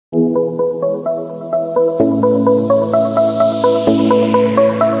Today's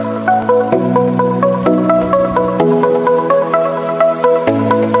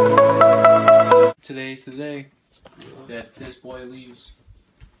the day that this boy leaves.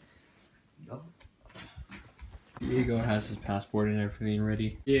 Diego has his passport and everything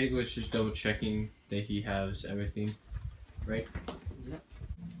ready. Diego is just double checking that he has everything, right? Yep.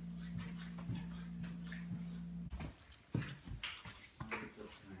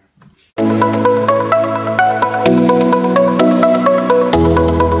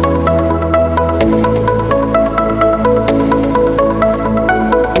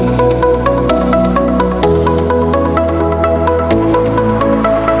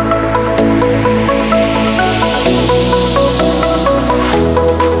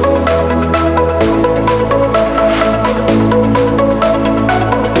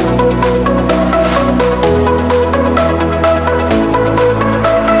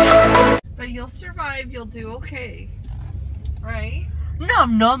 You'll do okay, right? No,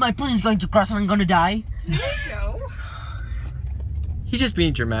 I'm not. My plane's going to crash and I'm gonna die. Diego. He's just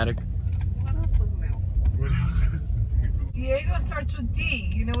being dramatic. What else is new? What else is new? Diego starts with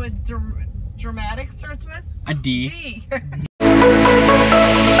D. You know what dramatic starts with? A D. D.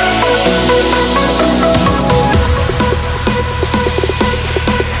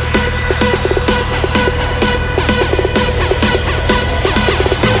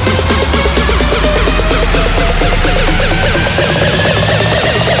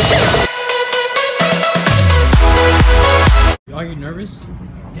 Are you nervous?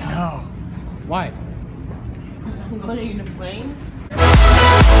 No. Why? Because I'm going in a plane.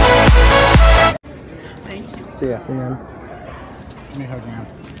 Thank you. See ya. See ya. Let me hug you.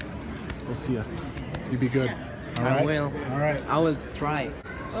 We'll see ya. You be good. All right? I will. All right. I will try.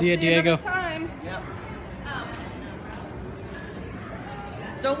 See ya, Diego. Time. Yep.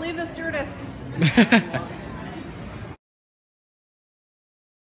 Don't leave the stewardess.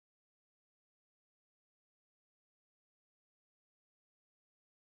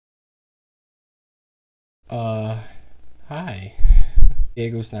 Hi.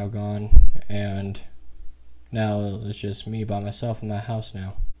 Diego's now gone, and now it's just me by myself in my house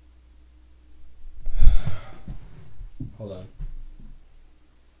now. Hold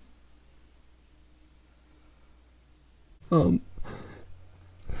on.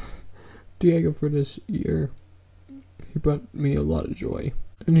 Diego, for this year, he brought me a lot of joy,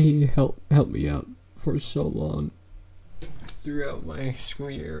 and he helped me out for so long throughout my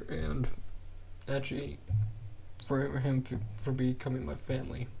school year, and actually for him for becoming my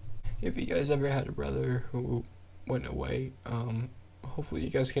family. If you guys ever had a brother who went away, hopefully you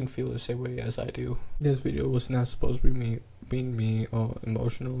guys can feel the same way as I do. This video was not supposed to be me being me all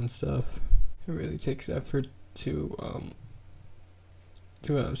emotional and stuff. It really takes effort to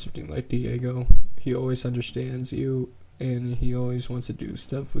have something like Diego. He always understands you, and he always wants to do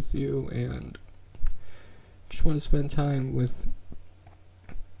stuff with you, and just want to spend time with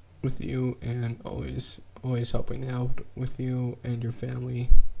you, and always helping out with you and your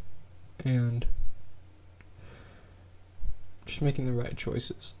family, and just making the right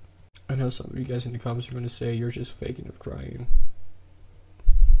choices. I know some of you guys in the comments are going to say you're just faking of crying.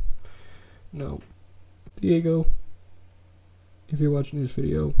 No. Diego, if you're watching this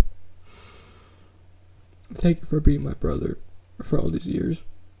video, thank you for being my brother for all these years.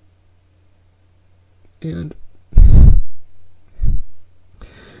 And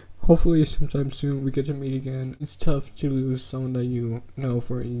hopefully sometime soon we get to meet again. It's tough to lose someone that you know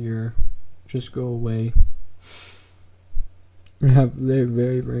for a year. Just go away. I have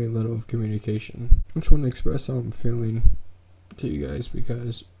very little of communication. I just want to express how I'm feeling to you guys,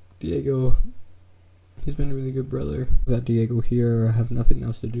 because Diego, he's been a really good brother. Without Diego here, I have nothing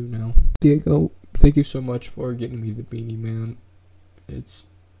else to do now. Diego, thank you so much for getting me the beanie, man. It's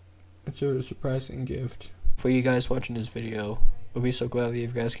a surprising gift. For you guys watching this video, I'll be so glad that you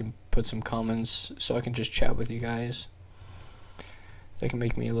guys can put some comments so I can just chat with you guys. That can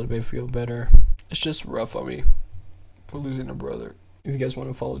make me a little bit feel better. It's just rough on me for losing a brother. If you guys want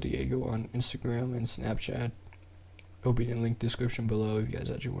to follow Diego on Instagram and Snapchat, it'll be in the link description below. If you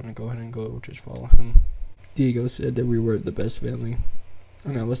guys actually want to go ahead and go just follow him. Diego said that we were the best family,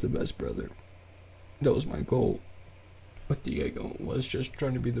 and I was the best brother. That was my goal with Diego, was just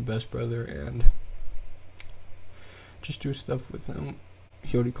trying to be the best brother and just do stuff with him.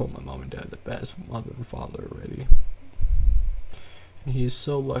 He already called my mom and dad the best mother and father already. And he is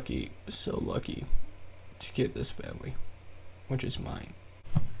so lucky to get this family, which is mine.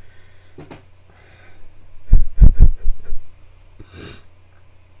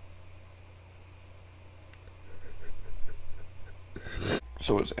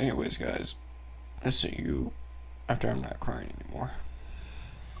 So as anyways, guys, I'll see you after I'm not crying anymore.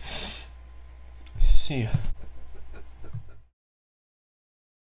 See ya.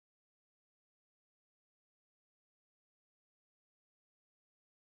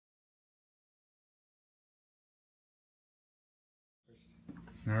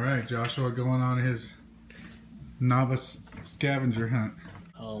 All right, Joshua going on his novice scavenger hunt.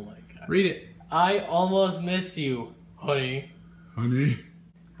 Oh my god. Read it. I almost miss you, honey. Honey.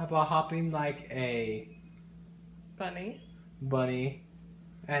 How about hopping like a bunny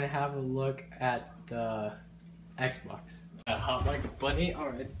and have a look at the Xbox? Hop like a bunny?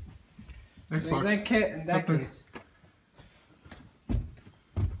 Alright. Xbox. In that Something. case.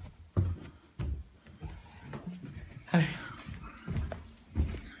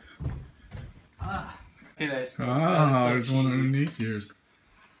 Okay, that's Ah, so there's one cheesy. underneath yours.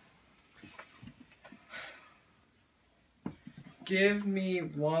 Give me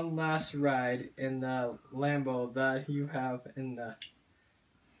one last ride in the Lambo that you have in the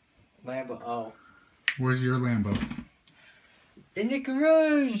Lambo. Oh. Where's your Lambo? In the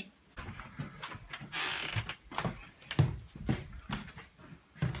garage!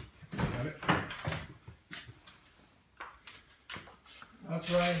 Got it? I'll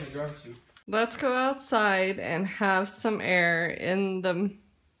try in the driver's seat. Let's go outside and have some air in the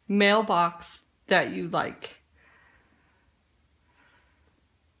mailbox that you like.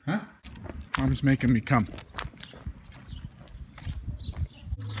 Huh? Mom's making me come.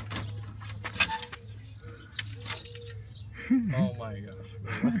 Oh my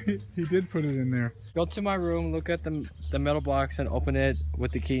gosh. He did put it in there. Go to my room, look at the metal box, and open it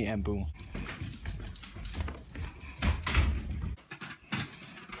with the key, and boom.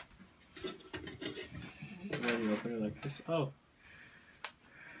 Why do you open it like this? Oh.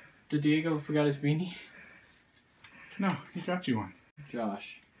 Did Diego forgot his beanie? No, he got you one.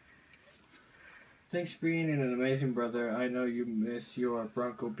 Josh. Thanks for being an amazing brother. I know you miss your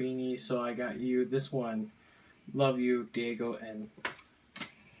Bronco beanie, so I got you this one. Love you, Diego, and...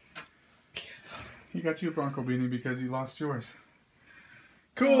 He got you a Bronco beanie because he lost yours.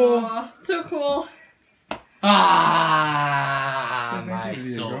 Cool. Aw, so cool. Ah, So thank my you,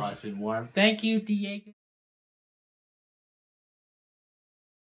 Diego. soul has been warm. Thank you, Diego.